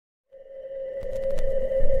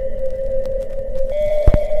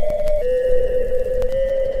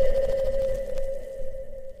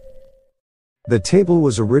The table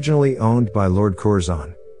was originally owned by Lord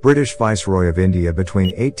Curzon, British Viceroy of India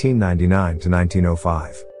between 1899 to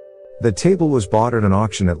 1905. The table was bought at an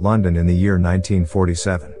auction at London in the year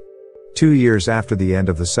 1947. 2 years after the end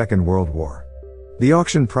of the Second World War. The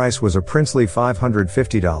auction price was a princely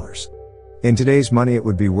 $550. In today's money it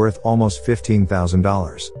would be worth almost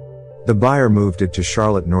 $15,000. The buyer moved it to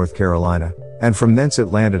Charlotte, North Carolina, and from thence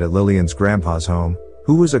it landed at Lillian's grandpa's home,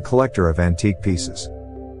 who was a collector of antique pieces.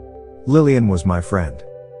 Lillian was my friend.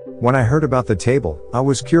 When I heard about the table, I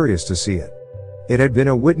was curious to see it. It had been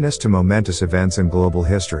a witness to momentous events in global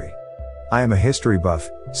history. I am a history buff,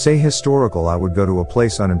 say historical, I would go to a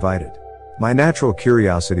place uninvited. My natural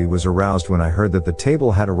curiosity was aroused when I heard that the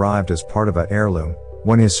table had arrived as part of an heirloom,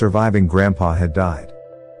 when his surviving grandpa had died.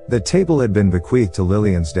 The table had been bequeathed to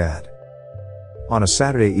Lillian's dad. On a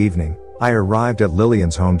Saturday evening, I arrived at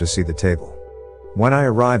Lillian's home to see the table. When I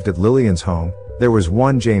arrived at Lillian's home, there was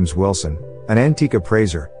one James Wilson, an antique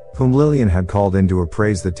appraiser, whom Lillian had called in to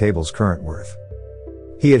appraise the table's current worth.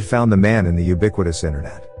 He had found the man in the ubiquitous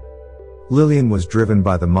internet. Lillian was driven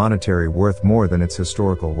by the monetary worth more than its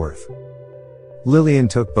historical worth. Lillian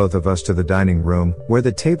took both of us to the dining room, where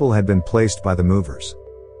the table had been placed by the movers.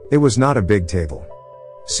 It was not a big table.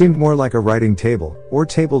 Seemed more like a writing table, or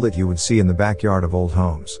table that you would see in the backyard of old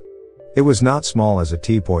homes. It was not small as a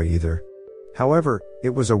teapoy either. However, it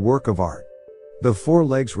was a work of art. The four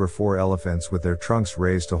legs were four elephants with their trunks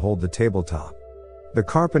raised to hold the tabletop. The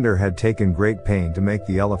carpenter had taken great pain to make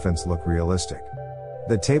the elephants look realistic.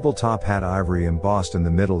 The tabletop had ivory embossed in the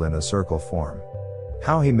middle in a circle form.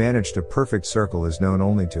 How he managed a perfect circle is known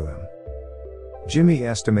only to him. Jimmy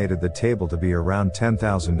estimated the table to be around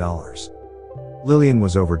 $10,000. Lillian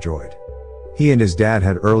was overjoyed. He and his dad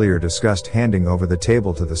had earlier discussed handing over the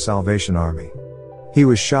table to the Salvation Army. He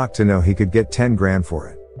was shocked to know he could get 10 grand for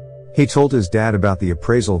it. He told his dad about the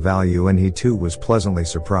appraisal value and he too was pleasantly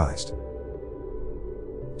surprised.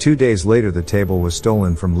 2 days later the table was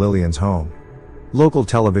stolen from Lillian's home. Local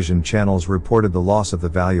television channels reported the loss of the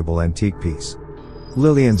valuable antique piece.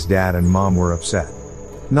 Lillian's dad and mom were upset.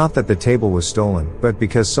 Not that the table was stolen, but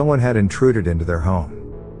because someone had intruded into their home.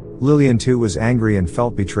 Lillian too was angry and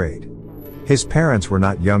felt betrayed. His parents were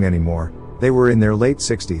not young anymore, they were in their late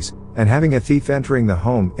 60s, and having a thief entering the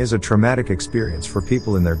home is a traumatic experience for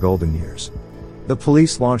people in their golden years. The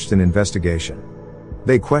police launched an investigation.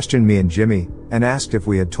 They questioned me and Jimmy, and asked if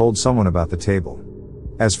we had told someone about the table.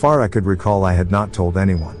 As far I could recall, I had not told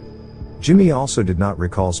anyone. Jimmy also did not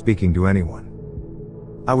recall speaking to anyone.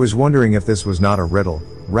 I was wondering if this was not a riddle,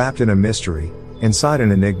 wrapped in a mystery, inside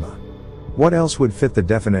an enigma. What else would fit the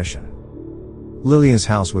definition? Lillian's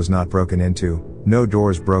house was not broken into, no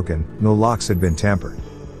doors broken, no locks had been tampered.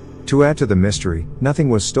 To add to the mystery, nothing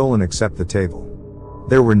was stolen except the table.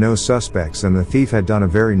 There were no suspects and the thief had done a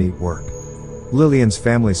very neat work. Lillian's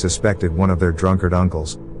family suspected one of their drunkard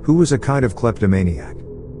uncles, who was a kind of kleptomaniac.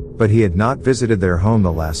 But he had not visited their home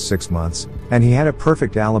the last 6 months, and he had a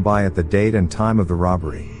perfect alibi at the date and time of the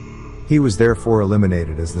robbery. He was therefore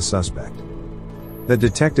eliminated as the suspect. The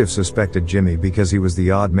detective suspected Jimmy because he was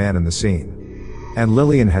the odd man in the scene. And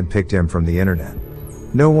Lillian had picked him from the internet.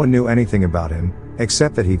 No one knew anything about him,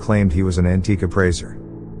 except that he claimed he was an antique appraiser.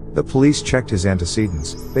 The police checked his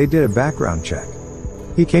antecedents, they did a background check.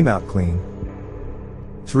 He came out clean.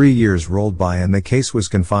 3 years rolled by and the case was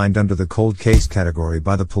confined under the cold case category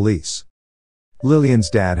by the police. Lillian's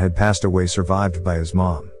dad had passed away, survived by his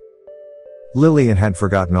mom. Lillian had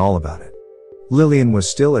forgotten all about it. Lillian was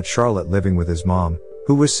still at Charlotte living with his mom,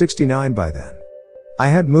 who was 69 by then. I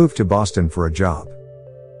had moved to Boston for a job.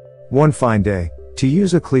 One fine day, to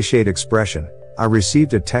use a cliched expression, I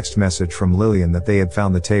received a text message from Lillian that they had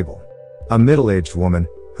found the table. A middle-aged woman,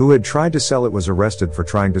 who had tried to sell it, was arrested for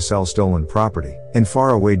trying to sell stolen property, in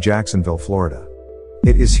faraway Jacksonville, Florida.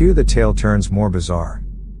 It is here the tale turns more bizarre.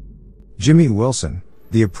 Jimmy Wilson,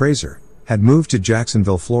 the appraiser, had moved to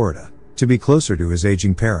Jacksonville, Florida, to be closer to his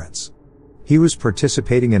aging parents. He was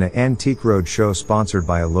participating in an antique road show sponsored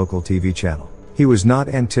by a local TV channel. He was not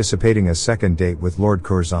anticipating a second date with Lord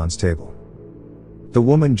Curzon's table. The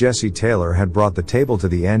woman Jessie Taylor had brought the table to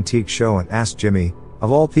the antique show and asked Jimmy, of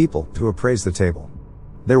all people, to appraise the table.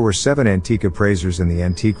 There were 7 antique appraisers in the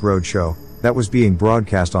Antique Road Show that was being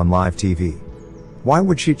broadcast on live TV. Why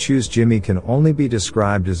would she choose Jimmy can only be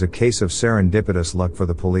described as a case of serendipitous luck for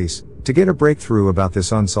the police to get a breakthrough about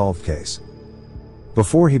this unsolved case.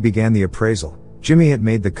 Before he began the appraisal, Jimmy had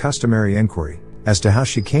made the customary inquiry as to how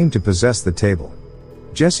she came to possess the table.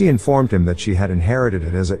 Jessie informed him that she had inherited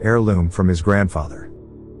it as an heirloom from his grandfather.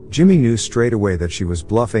 Jimmy knew straight away that she was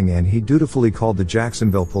bluffing and he dutifully called the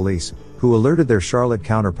Jacksonville police, who alerted their Charlotte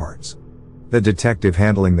counterparts. The detective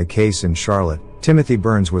handling the case in Charlotte, Timothy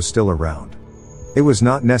Burns, was still around. It was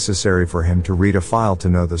not necessary for him to read a file to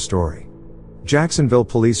know the story. Jacksonville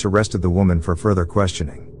police arrested the woman for further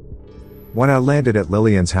questioning. When I landed at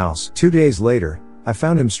Lillian's house 2 days later, I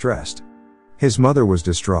found him stressed. His mother was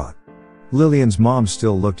distraught. Lillian's mom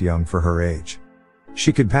still looked young for her age.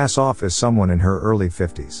 She could pass off as someone in her early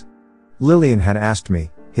 50s. Lillian had asked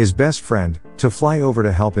me, his best friend, to fly over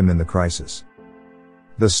to help him in the crisis.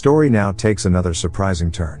 The story now takes another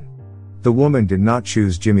surprising turn. The woman did not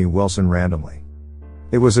choose Jimmy Wilson randomly.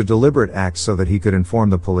 It was a deliberate act so that he could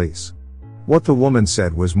inform the police. What the woman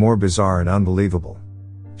said was more bizarre and unbelievable.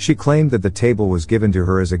 She claimed that the table was given to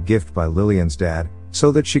her as a gift by Lillian's dad,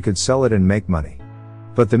 so that she could sell it and make money.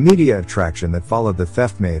 But the media attraction that followed the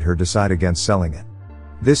theft made her decide against selling it.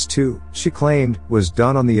 This too, she claimed, was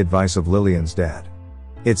done on the advice of Lillian's dad.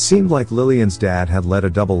 It seemed like Lillian's dad had led a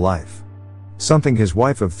double life. Something his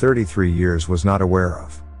wife of 33 years was not aware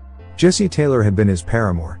of. Jesse Taylor had been his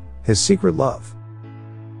paramour, his secret love.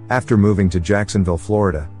 After moving to Jacksonville,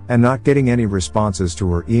 Florida, and not getting any responses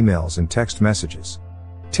to her emails and text messages,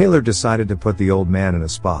 Taylor decided to put the old man in a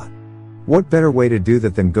spot. What better way to do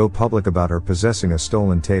that than go public about her possessing a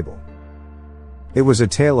stolen table? It was a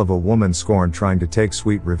tale of a woman scorned trying to take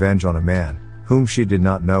sweet revenge on a man, whom she did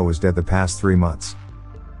not know was dead the past 3 months.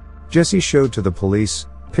 Jessie showed to the police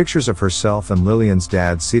pictures of herself and Lillian's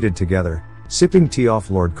dad seated together, sipping tea off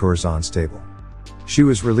Lord Curzon's table. She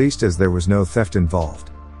was released as there was no theft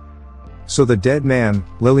involved. So the dead man,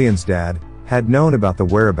 Lillian's dad, had known about the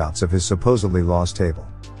whereabouts of his supposedly lost table.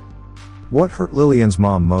 What hurt Lillian's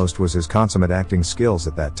mom most was his consummate acting skills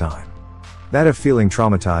at that time. That of feeling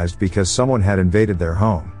traumatized because someone had invaded their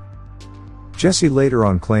home. Jessie later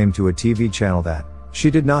on claimed to a TV channel that she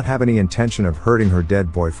did not have any intention of hurting her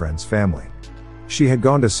dead boyfriend's family. She had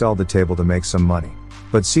gone to sell the table to make some money.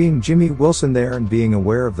 But seeing Jimmy Wilson there and being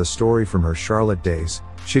aware of the story from her Charlotte days,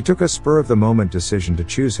 she took a spur-of-the-moment decision to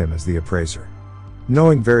choose him as the appraiser.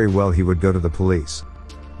 Knowing very well he would go to the police.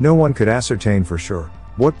 No one could ascertain for sure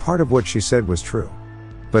what part of what she said was true.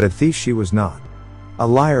 But a thief she was not. A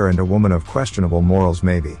liar and a woman of questionable morals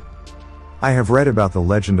maybe. I have read about the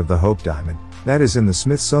legend of the Hope Diamond, that is in the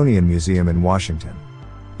Smithsonian Museum in Washington.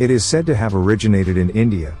 It is said to have originated in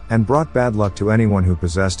India and brought bad luck to anyone who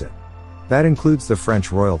possessed it. That includes the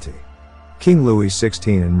French royalty. King Louis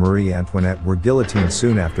XVI and Marie Antoinette were guillotined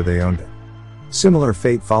soon after they owned it. Similar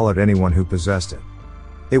fate followed anyone who possessed it.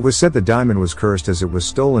 It was said the diamond was cursed as it was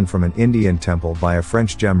stolen from an Indian temple by a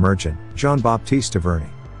French gem merchant, Jean-Baptiste Taverny.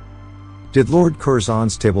 Did Lord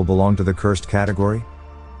Curzon's table belong to the cursed category?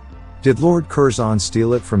 Did Lord Curzon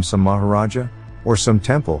steal it from some Maharaja? Or some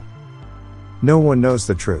temple? No one knows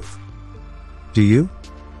the truth. Do you?